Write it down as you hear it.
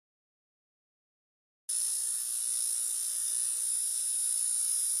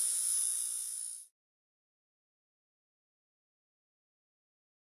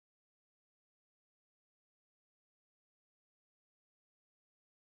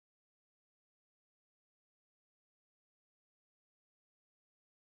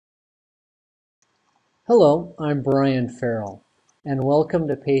Hello, I'm Brian Ferrill, and welcome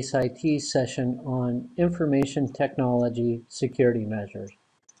to PaceIT's session on Information Technology Security Measures.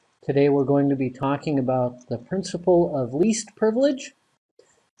 Today we're going to be talking about the principle of least privilege,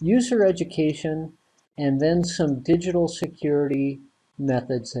 user education, and then some digital security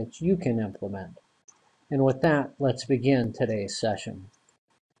methods that you can implement. And with that, let's begin today's session.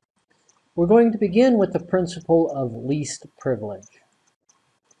 We're going to begin with the principle of least privilege.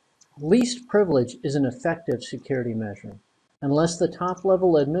 Least privilege is an effective security measure. Unless the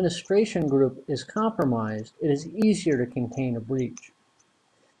top-level administration group is compromised, it is easier to contain a breach.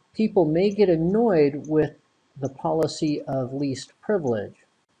 People may get annoyed with the policy of least privilege,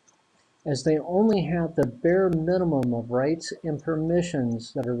 as they only have the bare minimum of rights and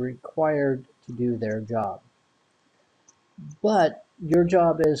permissions that are required to do their job. But your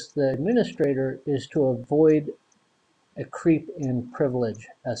job as the administrator is to avoid a creep in privilege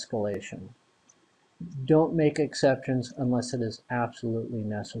escalation. Don't make exceptions unless it is absolutely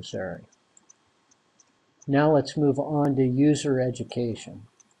necessary. Now let's move on to user education.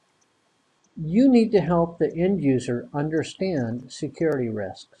 You need to help the end user understand security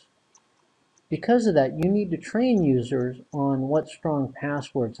risks. Because of that, you need to train users on what strong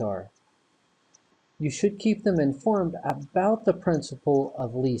passwords are. You should keep them informed about the principle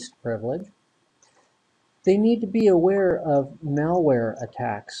of least privilege. They need to be aware of malware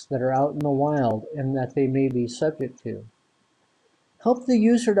attacks that are out in the wild and that they may be subject to. Help the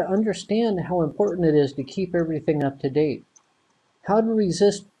user to understand how important it is to keep everything up to date, how to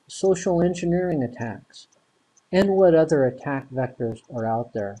resist social engineering attacks, and what other attack vectors are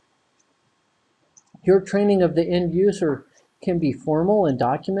out there. Your training of the end user can be formal and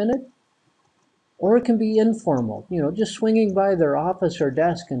documented, or it can be informal, just swinging by their office or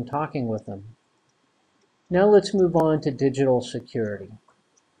desk and talking with them. Now let's move on to digital security.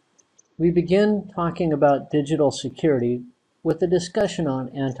 We begin talking about digital security with a discussion on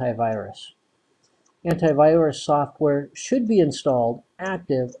antivirus. Antivirus software should be installed,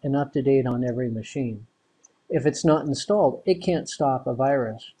 active, and up to date on every machine. If it's not installed, it can't stop a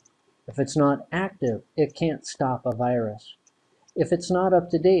virus. If it's not active, it can't stop a virus. If it's not up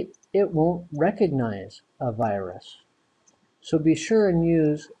to date, it won't recognize a virus. So be sure and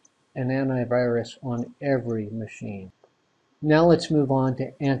use an antivirus on every machine. Now let's move on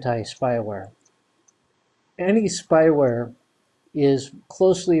to anti-spyware. Anti-spyware is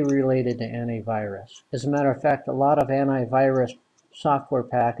closely related to antivirus. As a matter of fact, a lot of antivirus software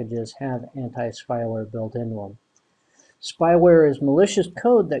packages have anti-spyware built into them. Spyware is malicious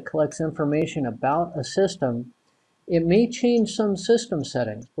code that collects information about a system. It may change some system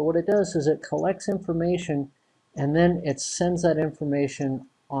settings, but what it does is it collects information and then it sends that information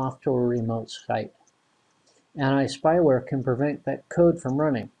off to a remote site. Anti-spyware can prevent that code from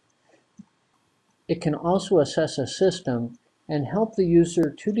running. It can also assess a system and help the user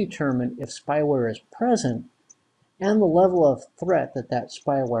to determine if spyware is present and the level of threat that that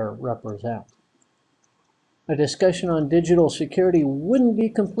spyware represents. A discussion on digital security wouldn't be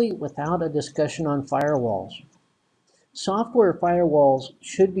complete without a discussion on firewalls. Software firewalls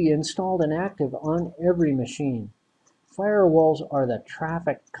should be installed and active on every machine. Firewalls are the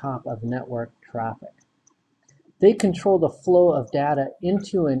traffic cop of network traffic. They control the flow of data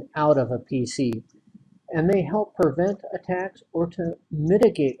into and out of a PC, and they help prevent attacks or to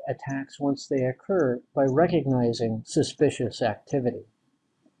mitigate attacks once they occur by recognizing suspicious activity.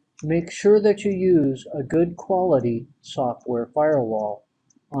 Make sure that you use a good quality software firewall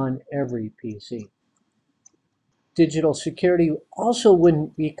on every PC. Digital security also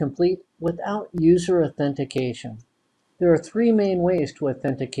wouldn't be complete without user authentication. There are three main ways to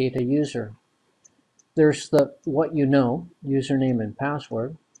authenticate a user. There's the what you know, username and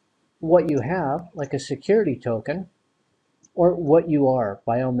password, what you have, like a security token, or what you are,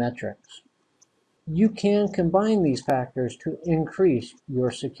 biometrics. You can combine these factors to increase your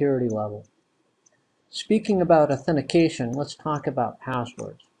security level. Speaking about authentication, let's talk about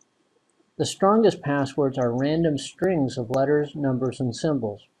passwords. The strongest passwords are random strings of letters, numbers, and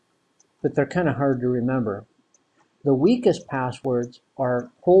symbols, but they're kind of hard to remember. The weakest passwords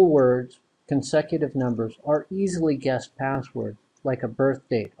are whole words, consecutive numbers, or easily guessed passwords, like a birth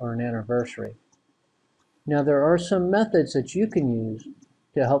date or an anniversary. Now, there are some methods that you can use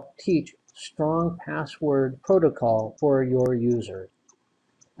to help teach strong password protocol for your users.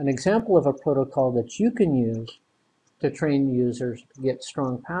 An example of a protocol that you can use to train users to get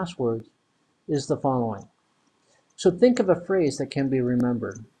strong passwords is the following. So think of a phrase that can be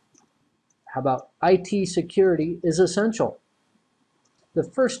remembered. How about IT security is essential? The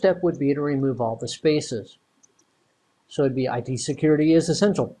first step would be to remove all the spaces. So it'd be IT security is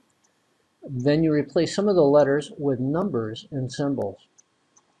essential. Then you replace some of the letters with numbers and symbols.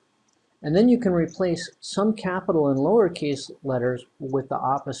 And then you can replace some capital and lowercase letters with the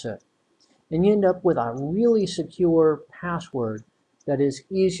opposite. And you end up with a really secure password that is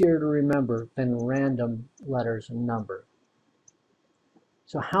easier to remember than random letters and numbers.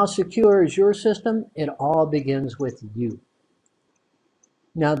 So how secure is your system? It all begins with you.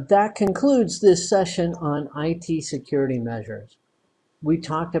 Now that concludes this session on IT security measures. We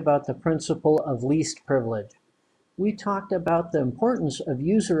talked about the principle of least privilege. We talked about the importance of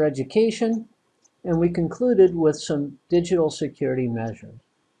user education, and we concluded with some digital security measures.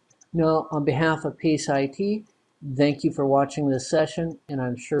 Now, on behalf of PaceIT, thank you for watching this session, and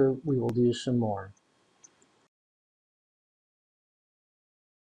I'm sure we will do some more.